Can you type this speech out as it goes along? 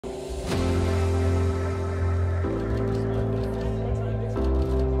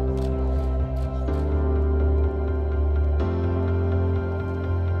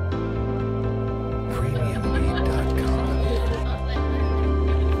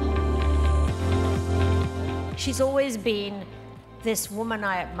She's always been this woman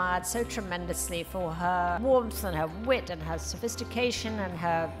I admired so tremendously for her warmth and her wit and her sophistication and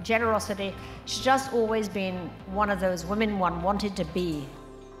her generosity. She's just always been one of those women one wanted to be.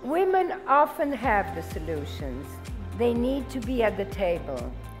 Women often have the solutions. They need to be at the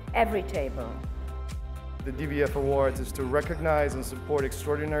table, every table. The DVF Awards is to recognize and support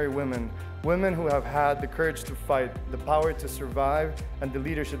extraordinary women, women who have had the courage to fight, the power to survive, and the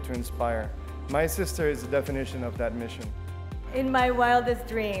leadership to inspire. My sister is the definition of that mission. In my wildest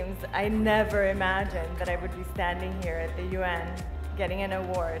dreams, I never imagined that I would be standing here at the UN getting an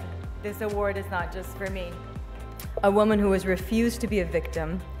award. This award is not just for me. A woman who has refused to be a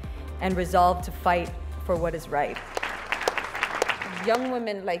victim and resolved to fight for what is right. Young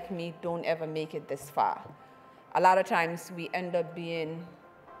women like me don't ever make it this far. A lot of times we end up being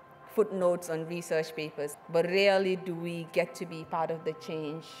footnotes on research papers, but rarely do we get to be part of the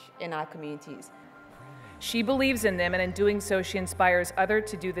change in our communities. She believes in them, and in doing so, she inspires others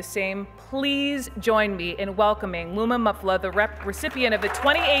to do the same. Please join me in welcoming Luma Mufla, the recipient of the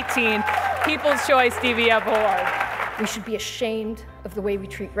 2018 People's Choice DVF Award. We should be ashamed of the way we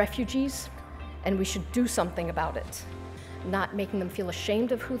treat refugees, and we should do something about it. Not making them feel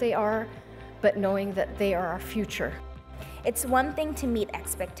ashamed of who they are, but knowing that they are our future. It's one thing to meet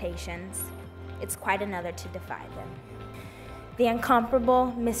expectations. It's quite another to defy them. The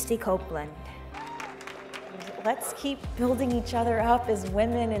incomparable Misty Copeland. Let's keep building each other up as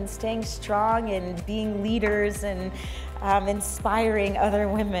women and staying strong and being leaders and inspiring other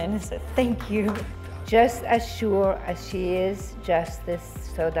women. So thank you. Just as sure as she is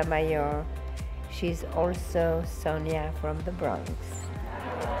Justice Sotomayor, she's also Sonia from the Bronx.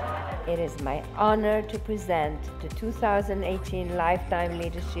 It is my honor to present the 2018 Lifetime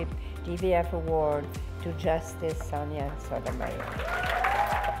Leadership DVF Award to Justice Sonia Sotomayor.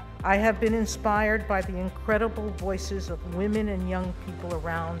 I have been inspired by the incredible voices of women and young people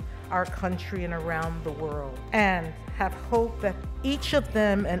around our country and around the world, and have hope that each of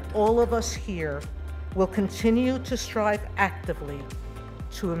them and all of us here will continue to strive actively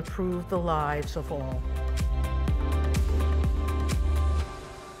to improve the lives of all.